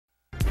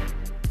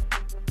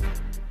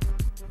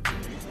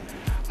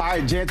All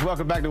right, gents,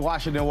 welcome back to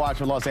Washington Watch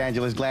from Los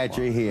Angeles. Glad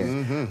you're here.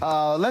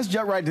 Let's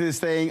jump right to this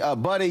thing.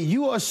 Buddy,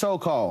 you are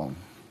so-called,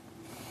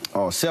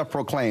 or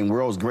self-proclaimed,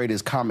 world's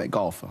greatest comic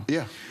golfer.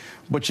 Yeah.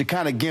 But you're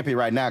kind of gimpy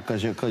right now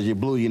because you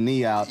blew your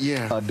knee out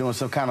doing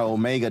some kind of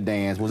Omega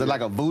dance. Was it like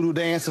a voodoo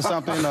dance or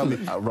something?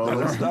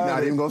 Roland, we're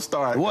not even going to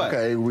start. What?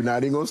 Okay, we're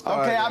not even going to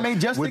start. Okay, I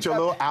mean, just with your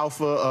little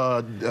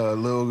alpha,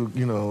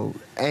 little,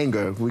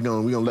 anger. We're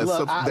gonna let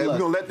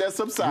that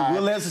subside.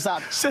 We'll let it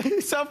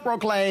subside.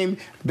 Self-proclaimed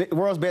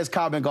world's best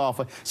comic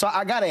golfer. So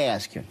I got to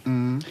ask you,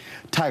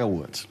 Tiger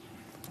Woods.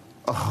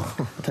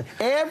 Oh.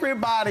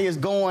 Everybody is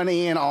going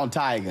in on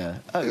Tiger.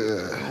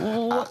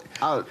 You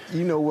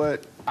know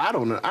what? I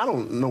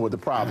don't know what the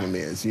problem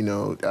is.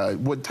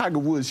 What Tiger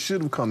Woods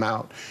should have come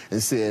out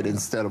and said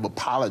instead of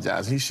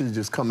apologizing, he should have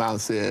just come out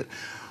and said,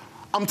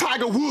 "I'm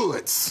Tiger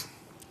Woods."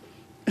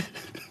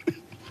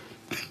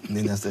 And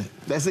then that's it.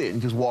 That's it,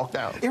 and just walked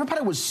out.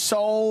 Everybody was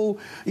so,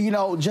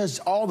 just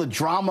all the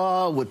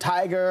drama with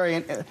Tiger,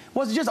 and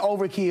was it just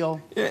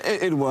overkill?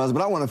 It was,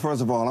 but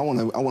first of all, I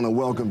want to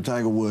welcome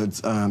Tiger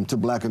Woods to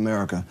Black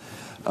America.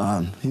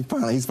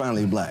 He's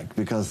finally black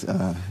because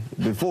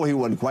before he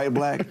wasn't quite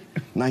black.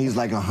 Now he's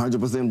like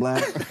 100%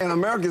 black, and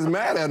America's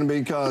mad at him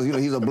because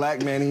he's a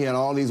black man. He had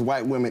all these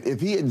white women.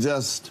 If you're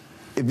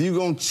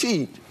gonna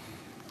cheat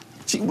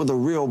with a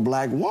real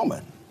black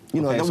woman.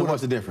 So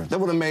what's the difference? That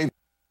would have made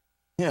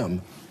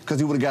him, because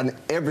he would have gotten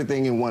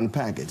everything in one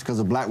package, because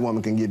a black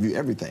woman can give you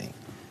everything.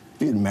 If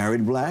he had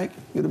married black,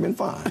 you'd have been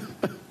fine.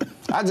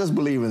 I just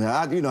believe in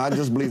that. I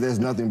just believe there's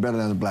nothing better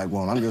than a black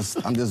woman.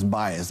 I'm just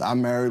biased. I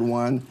married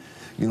one.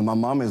 My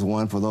mom is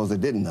one, for those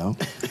that didn't know.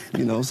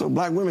 So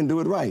black women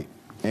do it right.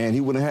 And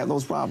he wouldn't have had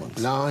those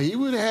problems. No, he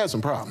would have had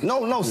some problems.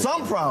 No,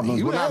 some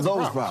problems, but not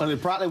those problems. So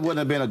it probably wouldn't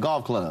have been a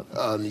golf club.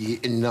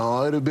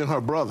 No, it would have been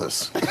her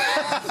brothers.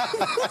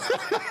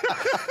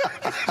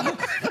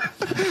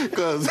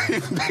 Because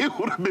they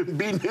would have been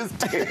beating his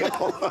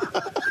tail.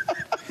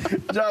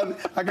 John,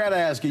 I gotta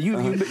ask you.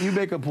 You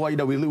make a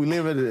point. We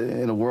live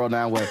in a world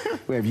now where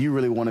if you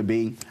really want to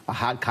be a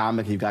hot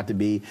comic, you got to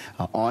be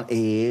on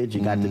edge.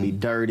 You got to be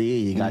dirty.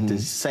 You got to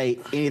say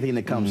anything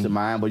that comes to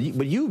mind. But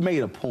you've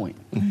made a point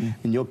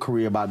in your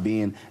career about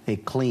being a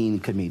clean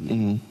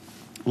comedian.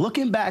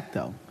 Looking back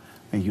though,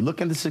 and you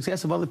look at the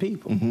success of other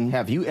people,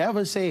 have you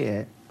ever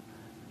said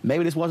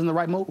maybe this wasn't the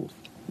right move?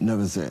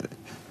 Never said it.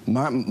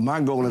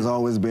 My goal has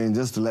always been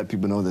just to let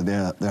people know that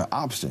there are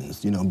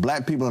options.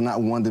 Black people are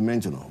not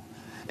one-dimensional.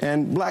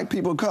 And black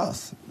people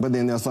cuss, but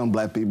then there are some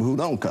black people who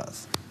don't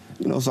cuss.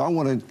 So I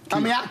want to...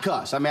 I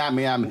cuss. I'm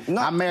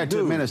married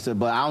to a minister,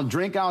 but I don't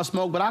drink, I don't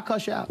smoke, but I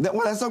cuss you out.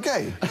 Well, that's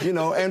okay.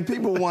 And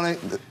people want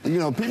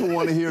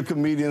to hear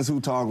comedians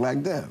who talk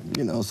like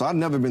them. So I've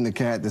never been the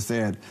cat that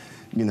said,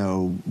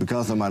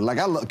 because of my,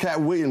 Cat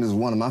Williams is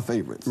one of my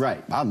favorites.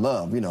 Right. I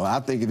love, I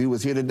think if he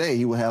was here today,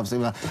 he would have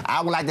said,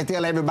 I would like to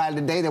tell everybody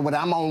today that when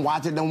I'm on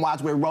Watch It, Don't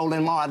Watch with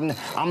Roland Martin,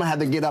 I'm gonna have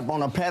to get up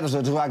on a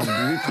pedestal so I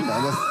can reach,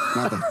 that's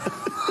nothing.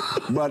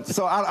 But,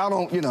 so I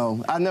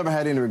don't, I never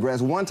had any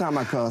regrets. One time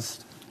I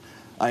cussed.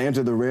 I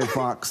entered the Red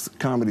Fox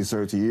comedy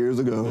search years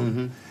ago,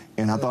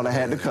 and I thought I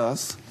had to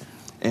cuss.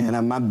 And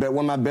one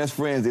of my best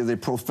friends is a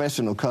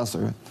professional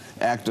cusser,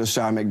 actor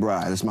Shy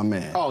McBride. That's my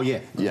man. Oh, yeah.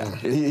 Yeah,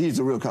 he's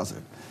a real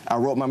cusser. I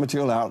wrote my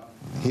material out.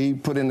 He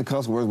put in the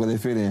cuss words where they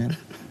fit in.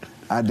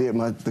 I did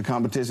the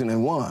competition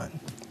and won.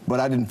 But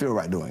I didn't feel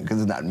right doing it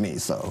because it's not me,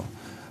 so.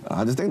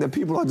 I just think that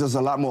people are just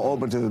a lot more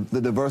open to the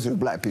diversity of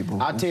black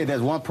people. I'll tell you,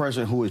 there's one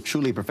person who is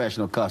truly a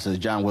professional cusser, is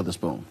John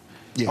Witherspoon.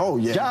 Yeah. Oh,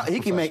 yeah. John, he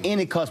can make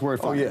any cuss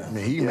word for you. I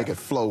mean, he can make it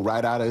flow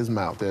right out of his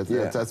mouth.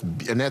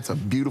 That's a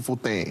beautiful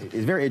thing.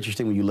 It's very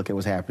interesting when you look at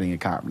what's happening in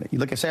comedy. You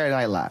look at Saturday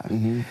Night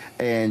Live,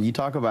 and you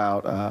talk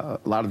about a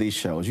lot of these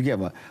shows. You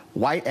have a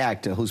white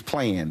actor who's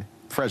playing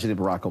President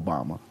Barack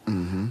Obama.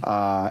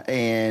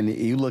 And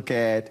you look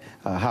at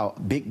how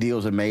big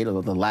deals are made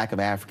of the lack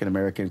of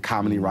African-American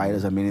comedy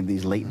writers on many of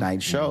these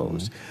late-night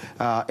shows.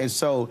 And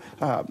so,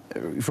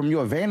 from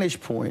your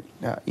vantage point,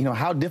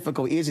 how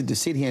difficult is it to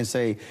sit here and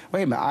say,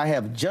 wait a minute, I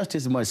have just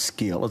as much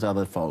skill as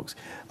other folks,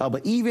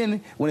 but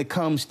even when it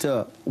comes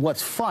to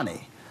what's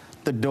funny,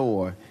 the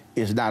door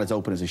is not as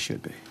open as it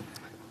should be?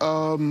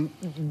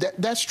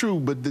 That's true,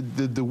 but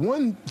the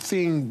one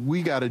thing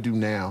we got to do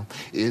now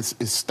is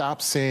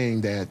stop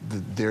saying that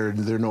there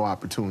are no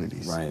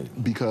opportunities. Right.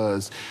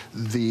 Because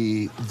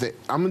I'm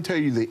going to tell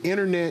you, the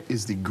internet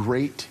is the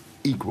great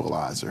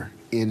equalizer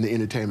in the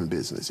entertainment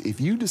business. If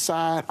you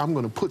decide I'm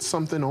going to put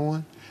something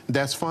on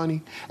that's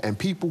funny, and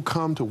people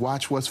come to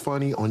watch what's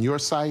funny on your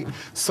site,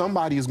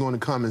 somebody is going to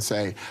come and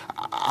say,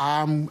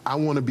 I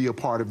want to be a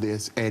part of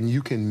this, and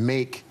you can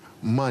make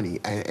money,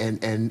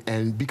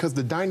 and because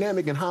the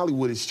dynamic in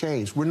Hollywood has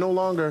changed, they're no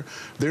longer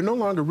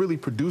really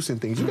producing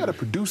things. You got to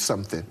produce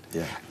something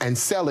and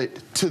sell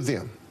it to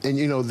them. And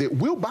you know,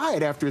 we'll buy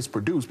it after it's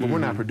produced, but we're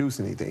not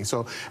producing anything.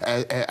 So,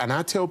 and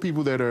I tell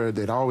people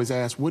that always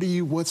ask,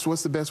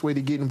 what's the best way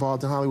to get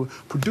involved in Hollywood?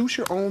 Produce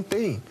your own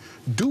thing.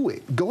 Do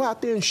it. Go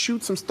out there and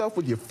shoot some stuff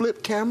with your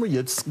flip camera,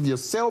 your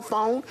cell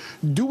phone.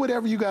 Do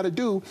whatever you got to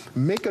do.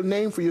 Make a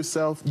name for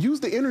yourself. Use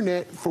the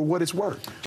internet for what it's worth.